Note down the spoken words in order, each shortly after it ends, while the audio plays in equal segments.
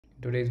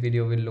Today's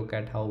video will look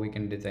at how we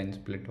can design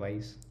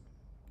Splitwise.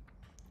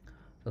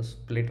 So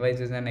Splitwise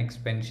is an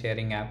expense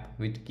sharing app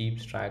which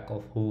keeps track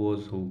of who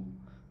owes who.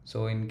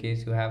 So in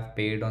case you have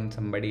paid on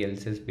somebody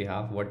else's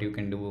behalf, what you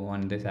can do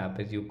on this app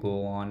is you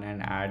go on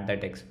and add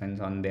that expense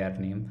on their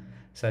name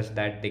such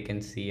that they can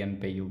see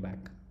and pay you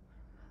back.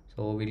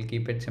 So we'll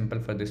keep it simple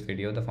for this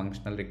video. The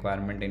functional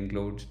requirement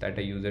includes that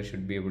a user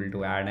should be able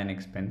to add an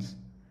expense.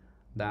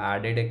 The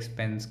added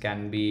expense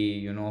can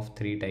be of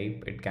three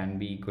type. It can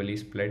be equally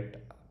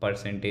split,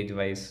 percentage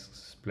wise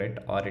split,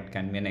 or it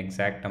can be an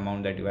exact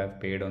amount that you have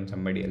paid on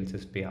somebody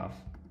else's behalf.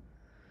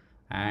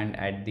 And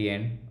at the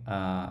end,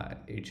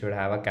 it should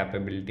have a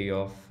capability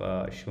of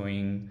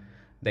showing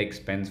the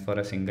expense for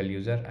a single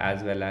user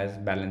as well as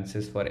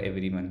balances for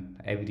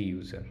every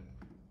user.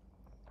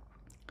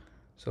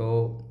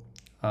 So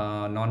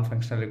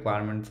non-functional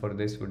requirement for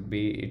this would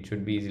be it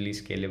should be easily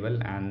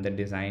scalable, and the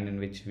design in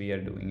which we are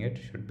doing it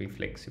should be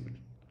flexible.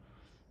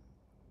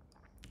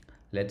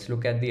 Let's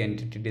look at the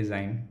entity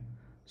design.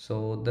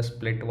 So our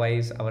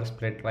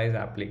Splitwise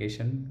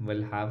application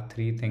will have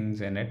three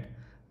things in it.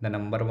 The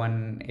number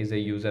one is a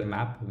user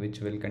map, which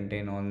will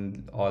contain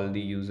on all the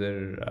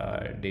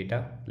user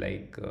data,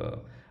 like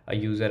a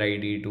user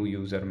ID to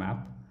user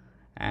map.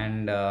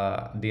 And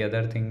the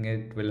other thing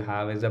it will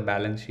have is a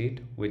balance sheet,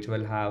 which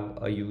will have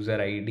a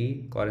user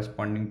ID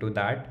corresponding to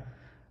that.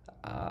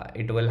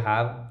 It will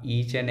have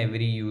each and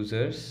every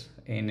users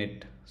in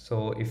it.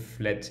 So if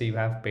let's say you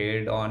have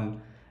paid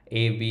on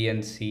A, B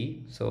and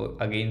C, so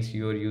against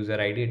your user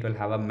ID it will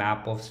have a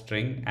map of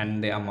string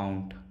and the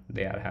amount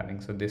they are having.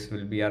 So this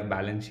will be our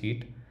balance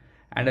sheet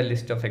and a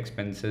list of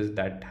expenses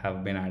that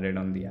have been added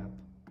on the app.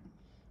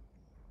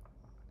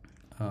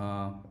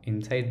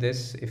 Inside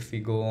this, if we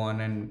go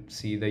on and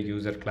see the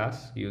user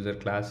class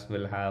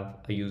will have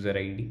a user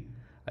ID,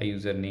 a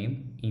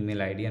username,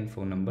 email ID and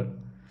phone number.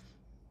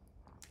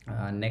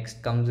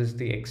 Next comes is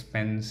the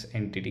expense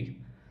entity.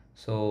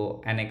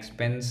 So an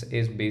expense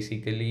is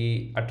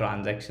basically a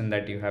transaction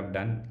that you have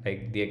done,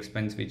 like the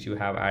expense which you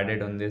have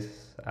added on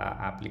this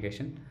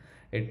application.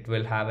 It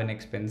will have an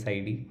expense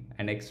ID,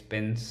 an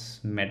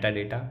expense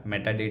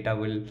metadata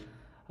will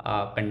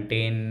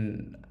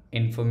contain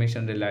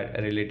information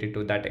related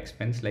to that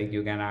expense, like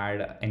you can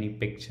add any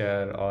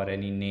picture or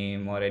any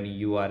name or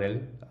any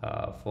URL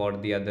for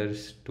the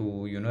others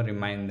to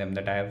remind them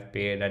that I have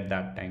paid at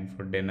that time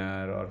for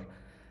dinner, or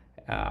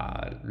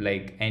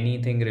like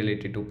anything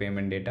related to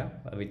payment data,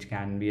 which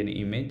can be an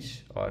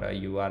image or a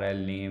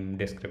URL, name,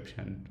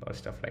 description or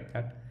stuff like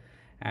that.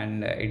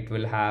 And it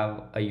will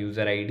have a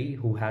user ID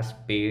who has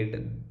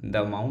paid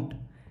the amount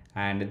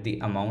and the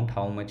amount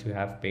how much you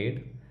have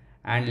paid,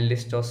 and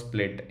list of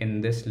split.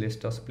 In this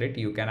list of split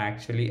you can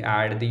actually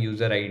add the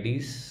user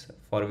IDs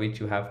for which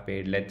you have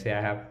paid. Let's say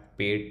I have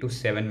paid to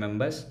 7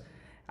 members,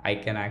 I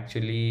can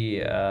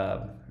actually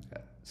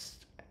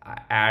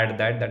add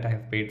that I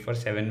have paid for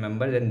 7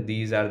 members and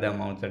these are the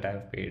amounts that I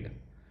have paid.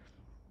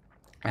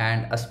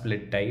 And a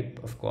split type,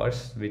 of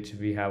course, which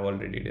we have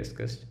already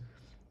discussed.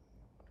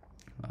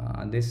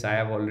 This I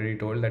have already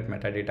told that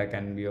metadata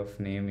can be of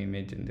name,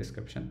 image and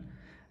description,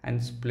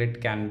 and split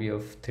can be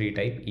of three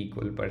type: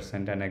 equal,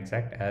 percent and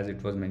exact, as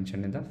it was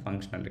mentioned in the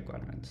functional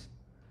requirements.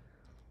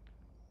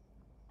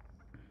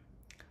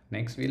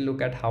 Next we'll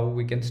look at how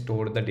we can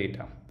store the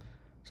data.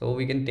 So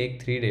we can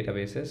take three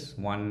databases.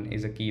 One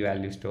is a key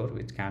value store,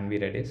 which can be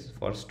Redis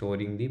for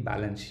storing the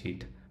balance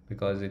sheet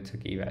because it's a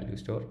key value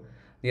store.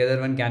 The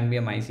other one can be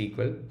a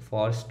MySQL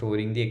for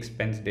storing the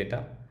expense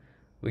data.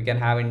 We can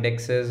have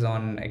indexes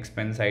on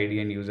expense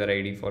ID and user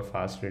ID for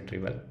fast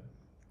retrieval.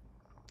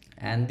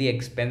 And the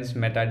expense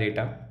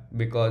metadata,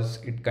 because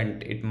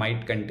it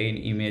might contain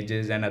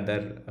images and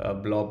other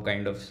blob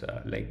kind of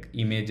like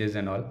images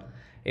and all.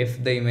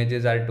 If the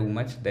images are too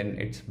much, then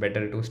it's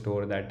better to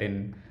store that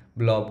in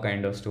blob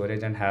kind of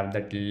storage and have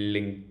that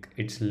link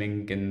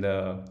in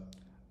the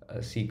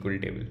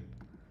SQL table.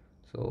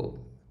 So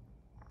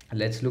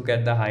let's look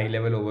at the high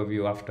level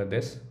overview after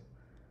this.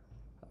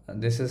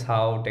 This is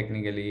how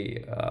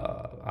technically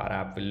our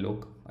app will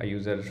look. A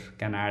user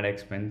can add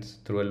expense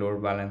through a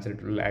load balancer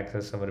to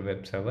access our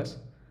web servers,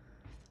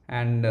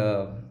 and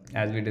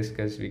as we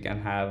discussed, we can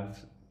have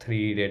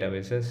three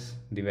databases.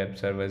 The web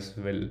servers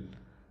will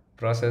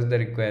process the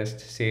request,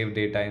 save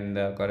data in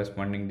the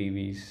corresponding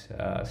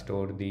DBs,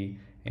 store the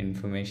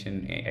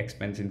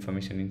expense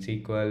information in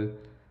SQL,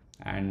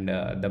 and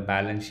the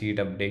balance sheet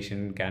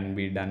updation can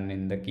be done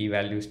in the key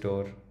value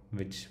store,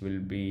 which will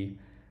be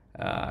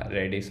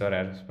Redis or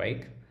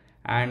Aerospike.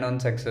 And on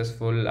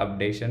successful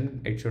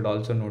updation, it should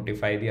also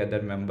notify the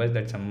other members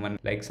that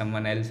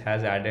someone else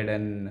has added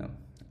an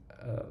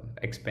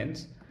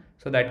expense.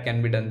 So that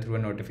can be done through a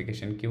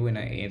notification queue in a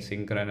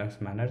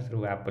asynchronous manner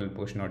through Apple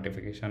push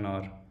notification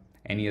or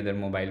any other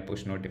mobile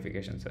push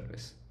notification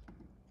service.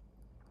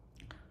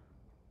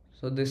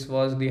 So this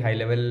was the high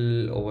level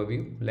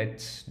overview.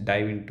 Let's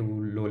dive into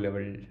low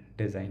level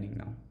designing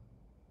now.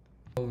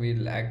 So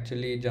we'll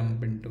actually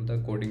jump into the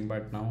coding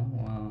part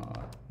now,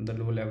 the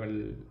low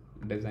level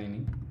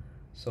designing.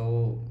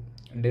 So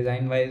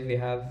design wise, we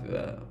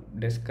have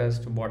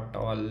discussed what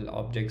all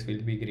objects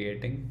we'll be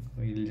creating.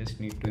 We'll just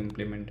need to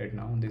implement it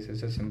now. This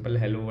is a simple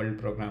hello world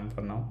program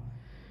for now,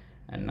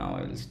 and now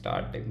I will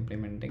start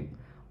implementing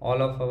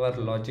all of our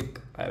logic.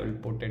 I will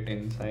put it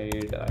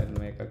inside. I'll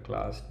make a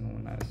class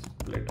known as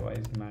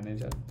Splitwise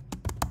manager.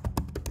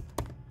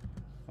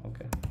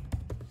 Okay.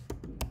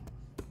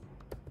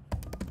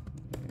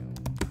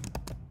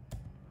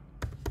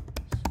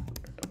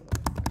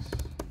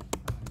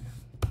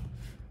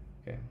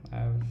 Okay, I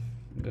have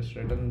just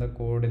written the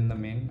code in the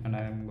main, and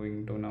I am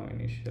going to now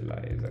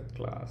initialize a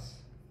class.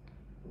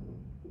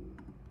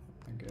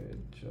 Okay,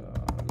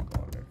 I'll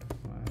call it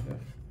manager.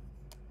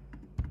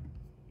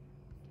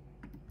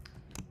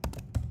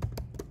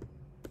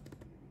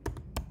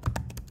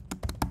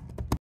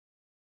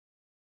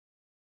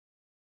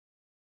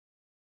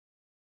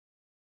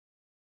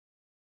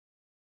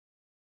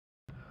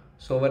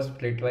 So our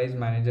Splitwise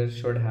manager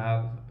should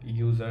have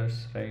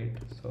users, right?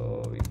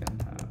 So we can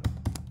have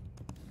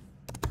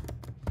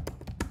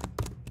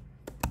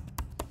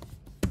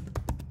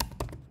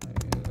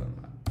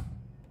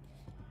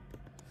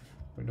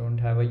we don't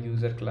have a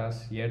user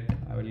class yet.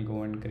 I will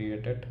go and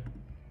create it.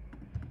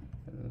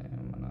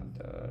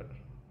 Another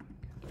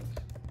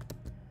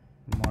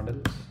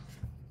models.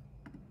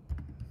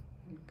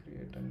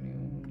 Create a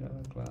new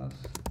Java class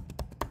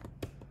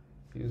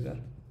user.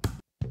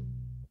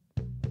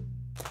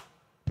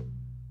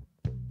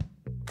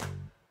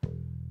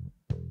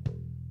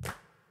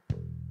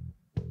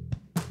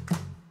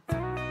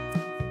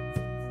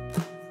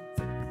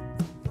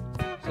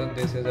 So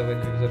this is our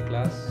user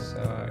class.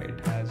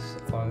 It has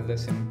all the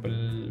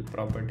simple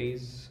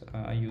properties: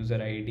 a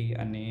user ID,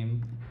 a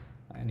name,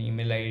 an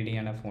email ID,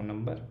 and a phone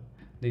number.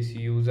 This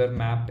user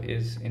map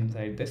is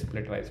inside the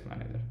Splitwise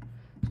manager.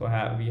 So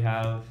we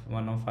have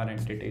one of our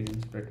entities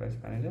in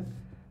Splitwise manager.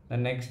 The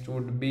next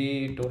would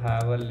be to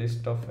have a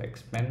list of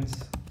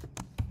expense.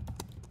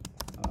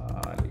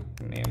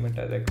 Name it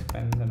as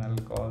expense, and I'll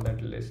call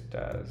that list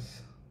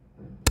as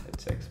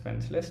its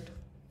expense list.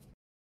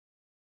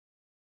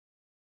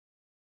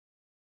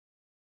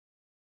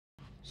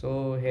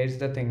 So here's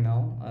the thing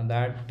now,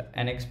 that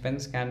an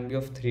expense can be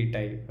of three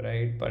type,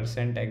 right?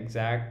 Percent,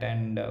 exact,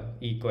 and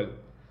equal.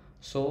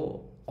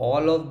 So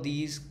all of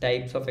these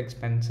types of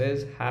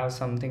expenses have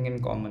something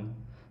in common.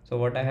 So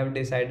what I have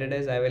decided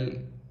is I will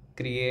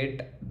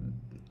create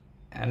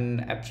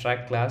an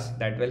abstract class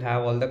that will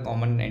have all the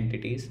common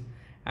entities,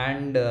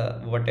 and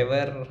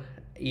whatever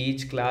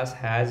each class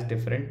has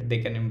different, they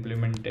can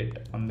implement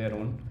it on their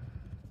own.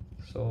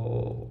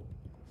 So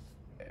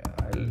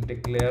I'll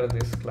declare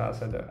this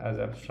class as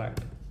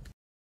abstract.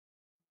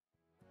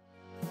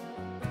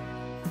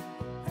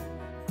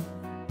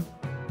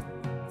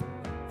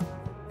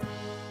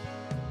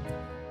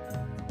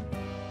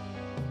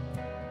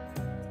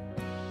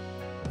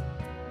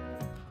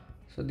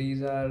 So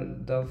these are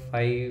the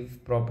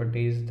 5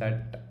 properties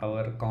that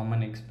our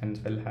common expense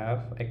will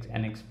have: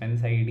 an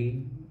expense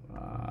ID,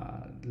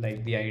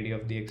 like the ID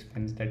of the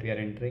expense that we are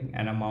entering,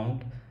 an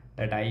amount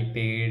that I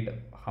paid,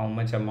 how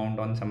much amount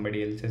on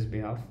somebody else's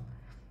behalf,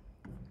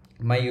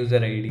 my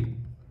user ID,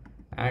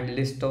 and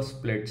list of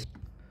splits.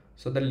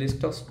 So the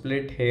list of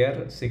split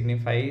here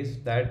signifies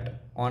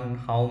that on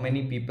how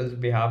many people's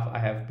behalf I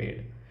have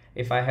paid.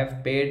 If I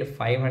have paid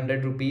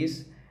 500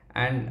 rupees,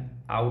 and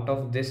out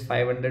of this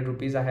 500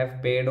 rupees I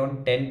have paid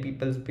on 10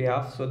 people's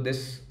behalf, so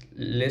this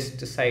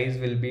list size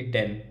will be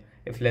 10.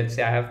 If let's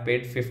say I have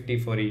paid 50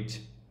 for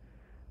each,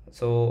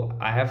 so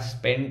I have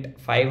spent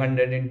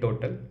 500 in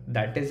total.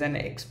 That is an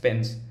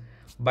expense,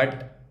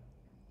 but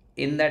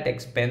in that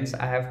expense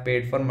I have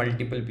paid for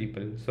multiple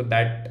people, so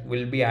that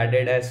will be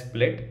added as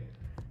split.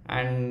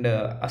 And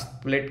a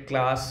split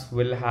class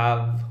will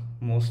have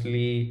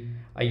mostly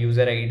a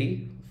user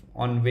ID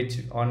on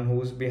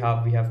whose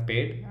behalf we have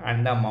paid,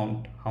 and the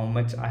amount, how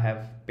much I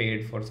have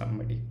paid for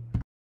somebody.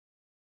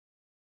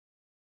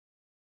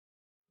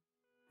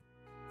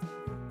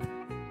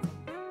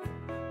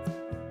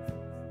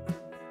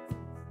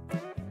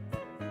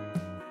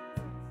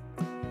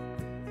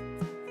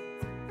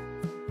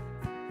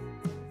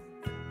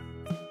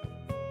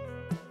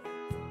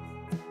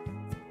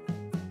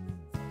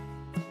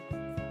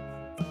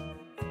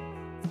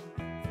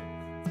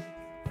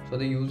 So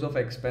the use of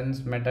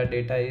expense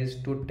metadata is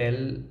to tell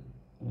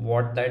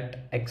what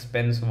that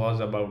expense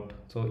was about.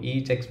 So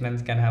each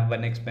expense can have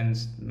one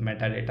expense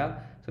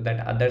metadata, so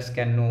that others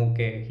can know,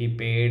 okay, he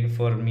paid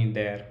for me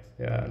there.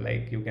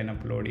 Like you can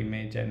upload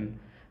image and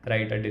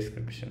write a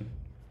description.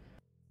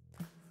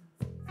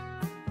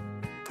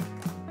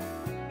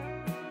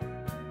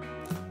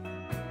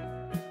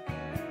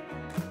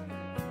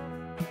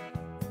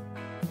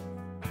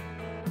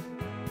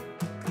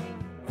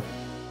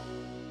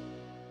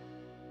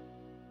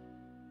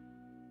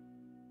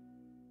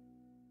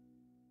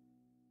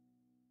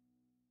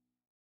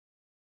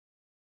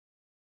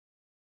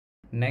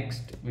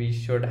 Next, we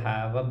should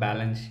have a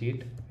balance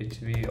sheet, which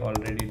we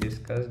already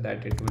discussed,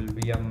 that it will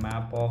be a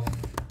map of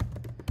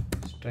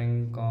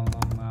string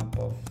comma map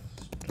of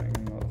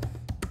string of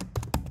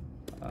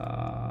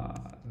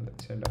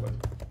let's say double.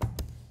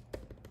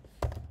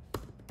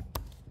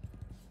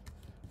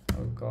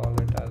 call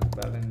it as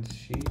balance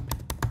sheet.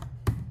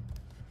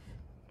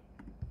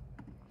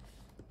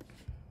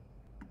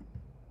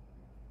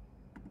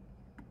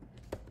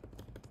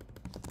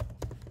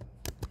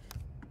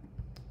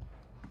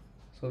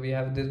 So we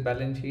have this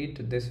balance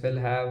sheet. This will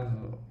have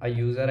a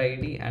user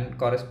ID, and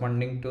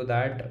corresponding to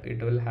that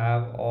it will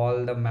have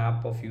all the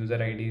map of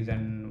user IDs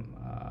and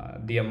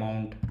the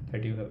amount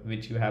that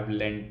which you have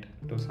lent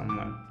to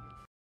someone.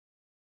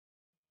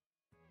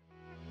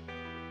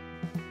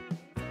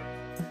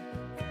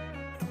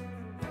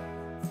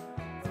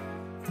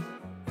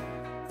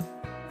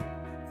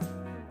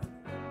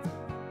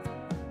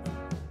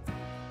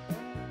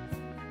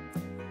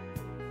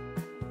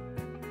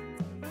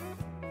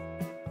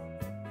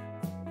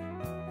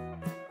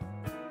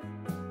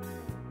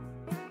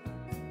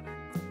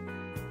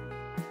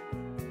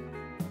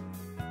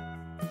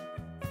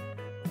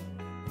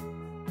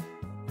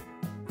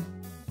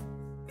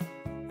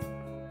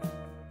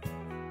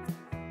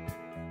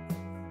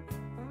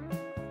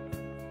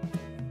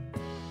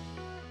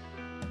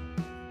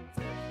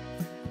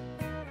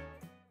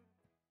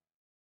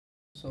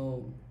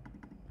 So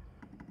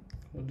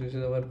this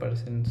is our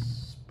percent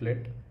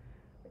split.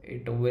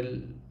 It will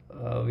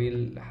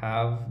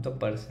have the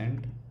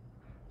percent.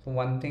 So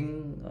one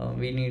thing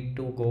we need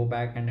to go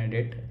back and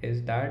edit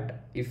is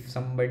that if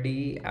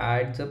somebody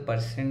adds a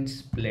percent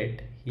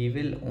split, he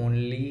will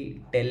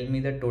only tell me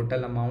the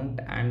total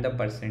amount and the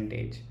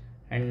percentage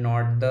and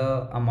not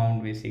the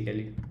amount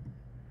basically.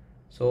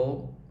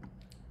 So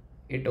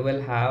I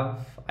will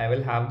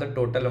have the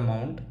total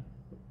amount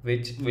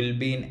which will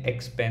be in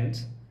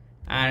expense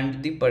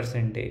and the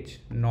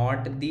percentage,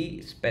 not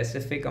the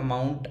specific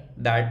amount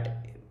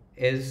that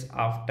is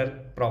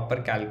after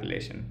proper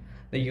calculation.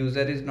 The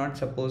user is not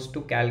supposed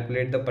to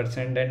calculate the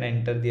percent and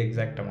enter the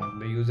exact amount.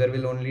 The user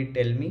will only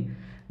tell me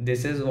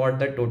this is what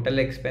the total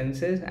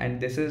expense is and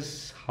this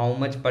is how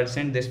much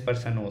percent this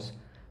person owes.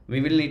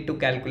 We will need to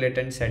calculate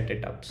and set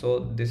it up.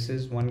 So this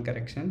is one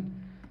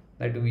correction,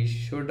 that we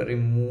should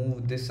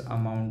remove this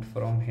amount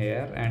from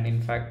here and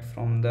in fact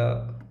from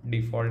the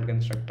default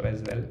constructor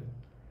as well.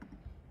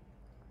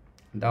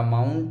 The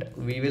amount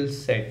we will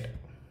set,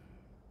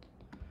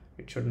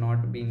 it should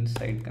not be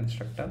inside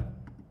constructor.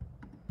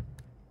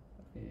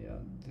 Yeah,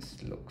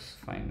 this looks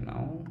fine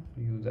now.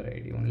 User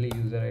ID, only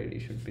user ID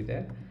should be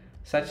there,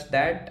 such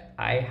that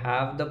I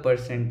have the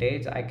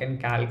percentage. I can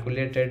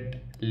calculate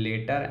it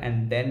later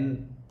and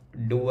then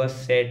do a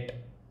set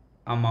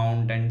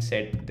amount and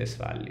set this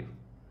value.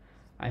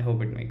 I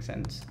hope it makes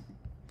sense.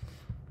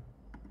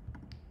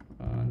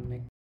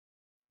 Next.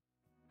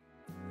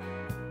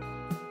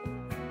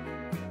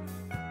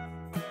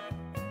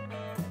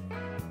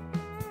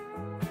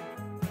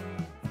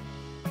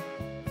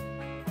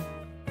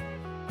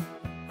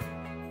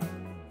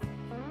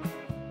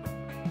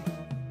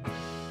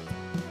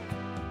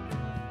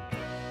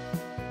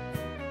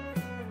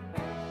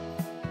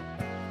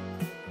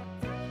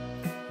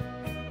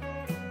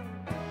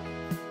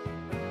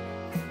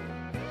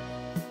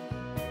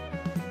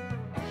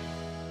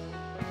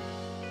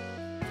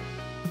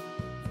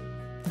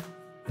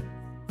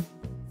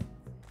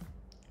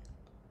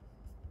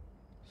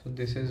 So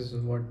this is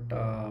what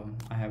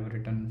I have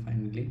written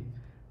finally.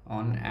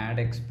 On add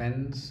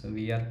expense,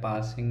 we are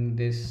passing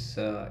this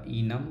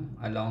enum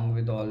along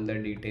with all the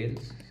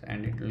details,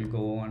 and it will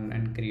go on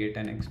and create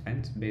an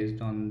expense based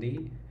on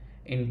the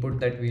input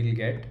that we'll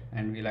get,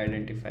 and we'll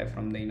identify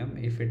from the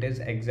enum. If it is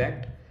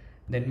exact,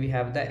 then we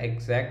have the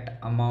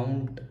exact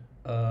amount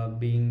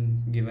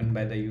being given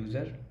by the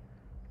user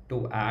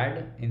to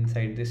add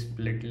inside this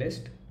split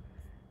list.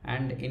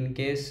 And in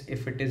case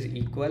if it is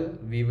equal,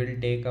 we will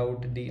take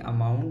out the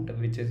amount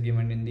which is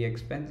given in the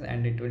expense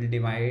and it will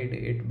divide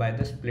it by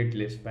the split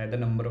list, by the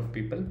number of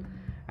people,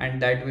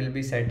 and that will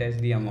be set as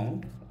the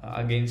amount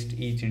against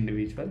each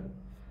individual.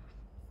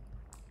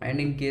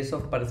 And in case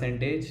of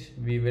percentage,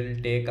 we will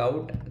take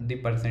out the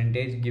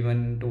percentage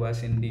given to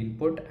us in the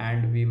input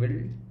and we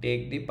will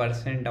take the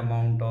percent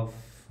amount of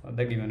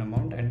the given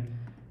amount and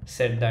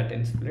set that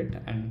in split.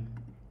 And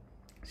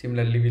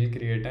similarly, we'll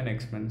create an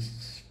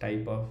expense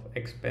type of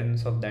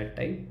expense of that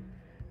type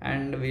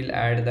and we'll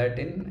add that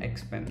in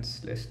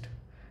expense list.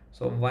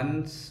 So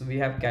once we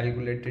have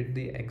calculated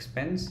the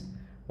expense,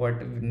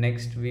 what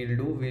next we'll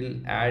do, we'll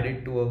add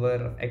it to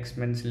our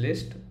expense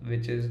list,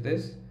 which is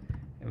this,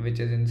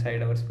 which is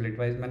inside our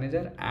Splitwise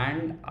manager.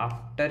 And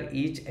after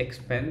each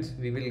expense,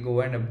 we will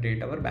go and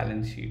update our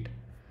balance sheet.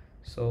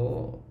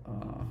 So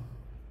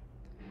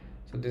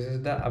this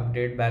is the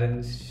update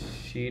balance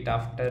sheet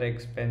after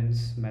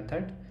expense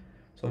method.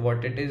 So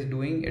what it is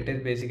doing, it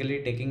is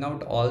basically taking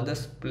out all the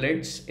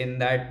splits in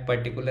that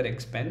particular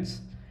expense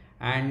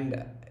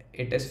and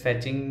it is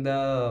fetching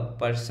the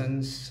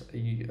person's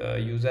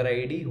user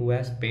ID who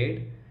has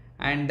paid,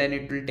 and then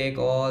it will take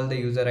all the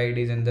user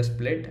IDs in the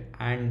split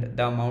and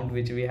the amount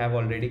which we have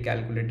already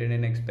calculated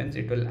in expense,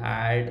 it will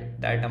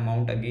add that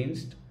amount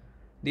against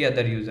the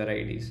other user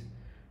IDs.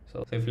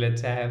 So if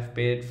let's say I have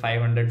paid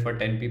 500 for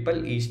 10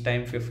 people, each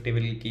time 50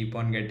 will keep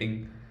on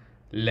getting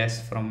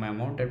less from my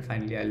amount and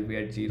finally I'll be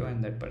at 0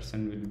 and that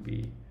person will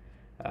be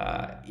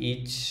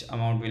each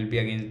amount will be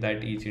against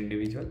that each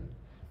individual.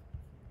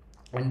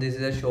 And this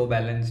is a show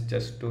balance,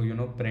 just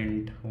to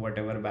print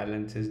whatever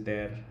balance is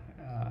there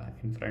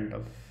in front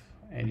of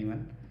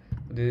anyone.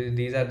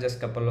 These are just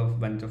couple of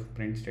bunch of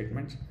print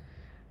statements.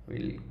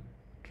 We'll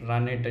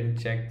run it and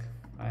check.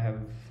 I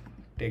have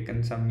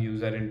taken some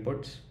user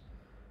inputs,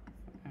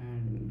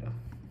 and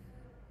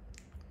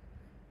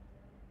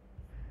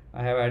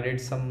I have added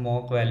some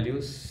mock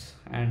values,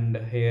 and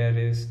here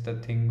is the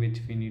thing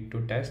which we need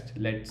to test.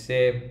 Let's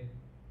say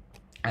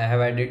I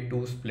have added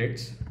two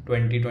splits,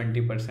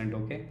 20%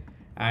 okay,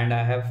 and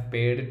I have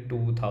paid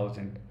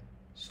 2000.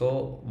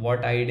 So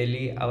what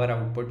ideally our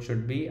output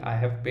should be, I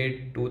have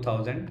paid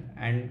 2000,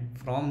 and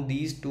from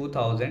these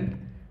 2000,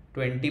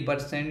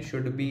 20%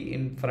 should be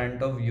in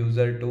front of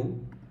user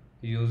 2.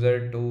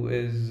 User 2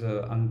 is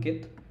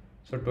Ankit.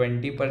 So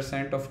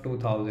 20% of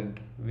 2000,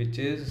 which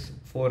is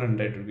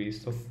 400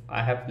 rupees. So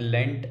I have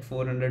lent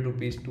 400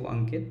 rupees to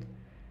Ankit,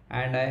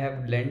 and I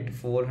have lent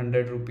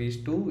 400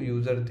 rupees to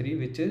user 3,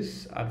 which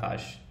is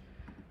Akash.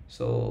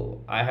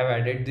 So I have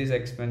added this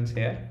expense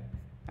here,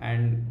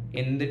 and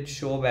in the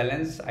show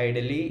balance,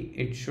 ideally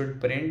it should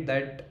print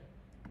that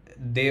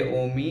they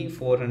owe me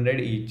 400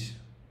 each.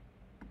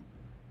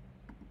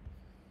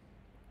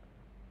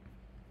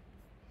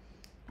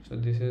 So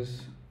this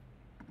is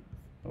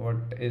what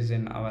is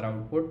in our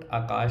output.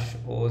 Akash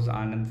owes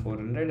Anand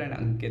 400 and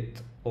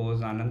Ankit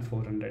owes Anand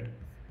 400.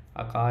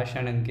 Akash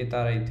and Ankit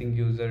are, I think,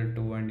 user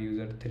 2 and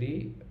user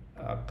 3.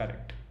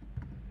 Correct.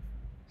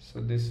 So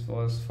this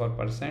was for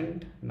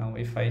percent. Now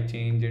if I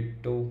change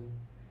it to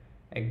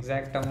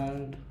exact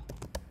amount,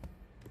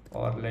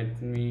 or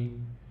let me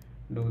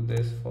do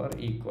this for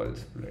equal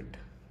split.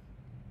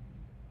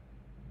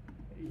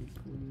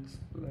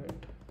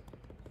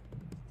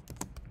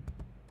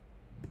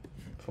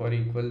 For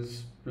equal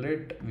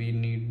split, we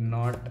need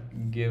not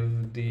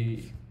give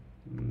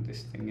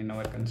this thing in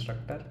our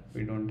constructor.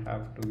 We don't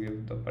have to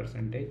give the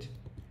percentage.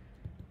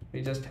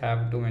 We just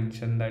have to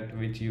mention that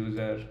which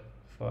user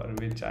for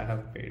which I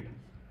have paid.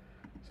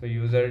 So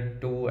user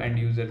 2 and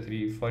user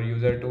 3. For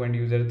user 2 and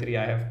user 3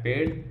 I have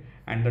paid,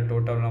 and the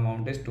total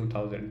amount is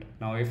 2000.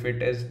 Now if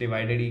it is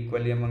divided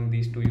equally among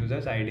these two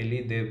users,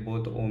 ideally they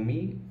both owe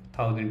me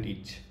 1000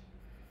 each.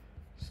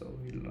 So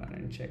we'll run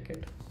and check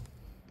it.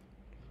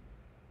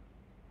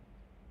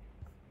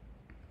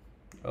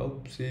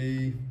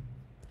 Oopsie,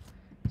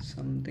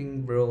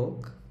 something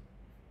broke.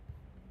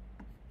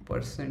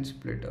 Percent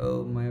split.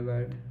 Oh my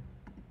bad.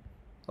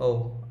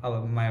 Oh,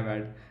 my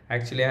bad.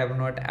 Actually, I have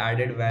not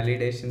added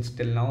validations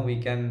till now. We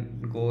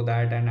can go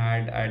that and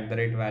add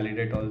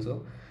 @validate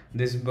also.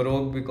 This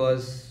broke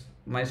because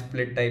my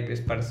split type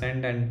is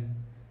percent, and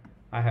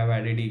I have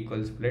added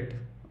equal split.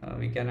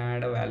 We can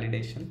add a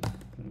validation,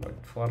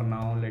 but for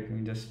now, let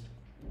me just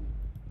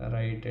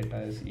write it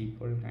as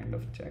equal kind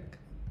of check.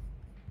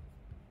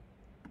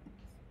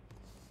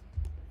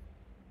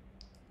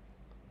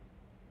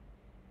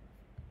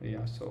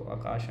 Yeah, so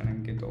Akash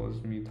and Ankit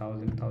owes me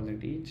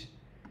 1000 each.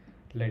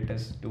 Let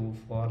us do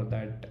for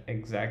that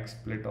exact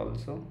split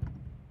also.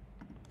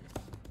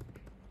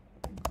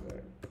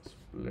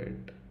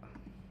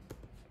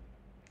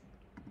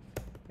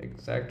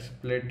 Exact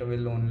split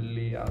will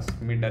only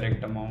ask me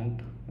direct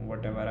amount,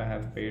 whatever I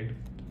have paid.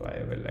 So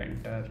I will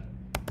enter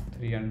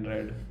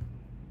 300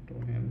 to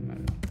him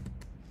and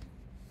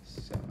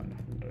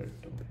 700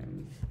 to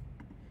him.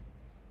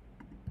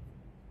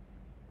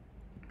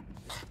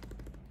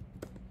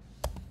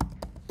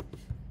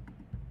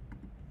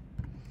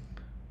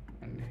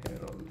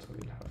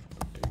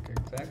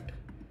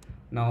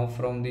 Now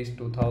from these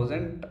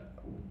 2000,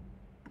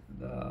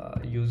 the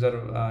user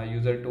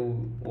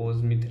 2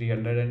 owes me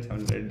 300 and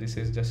 700. This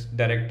is just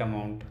direct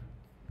amount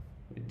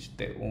which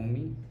they owe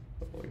me,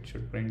 so it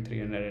should print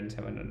 300 and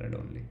 700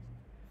 only.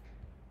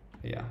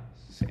 Yeah,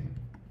 same.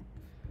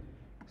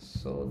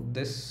 So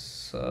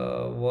this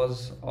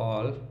was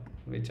all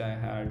which I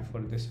had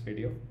for this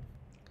video.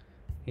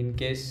 In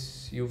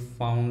case you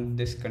found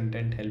this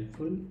content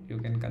helpful, you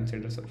can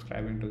consider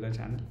subscribing to the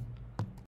channel.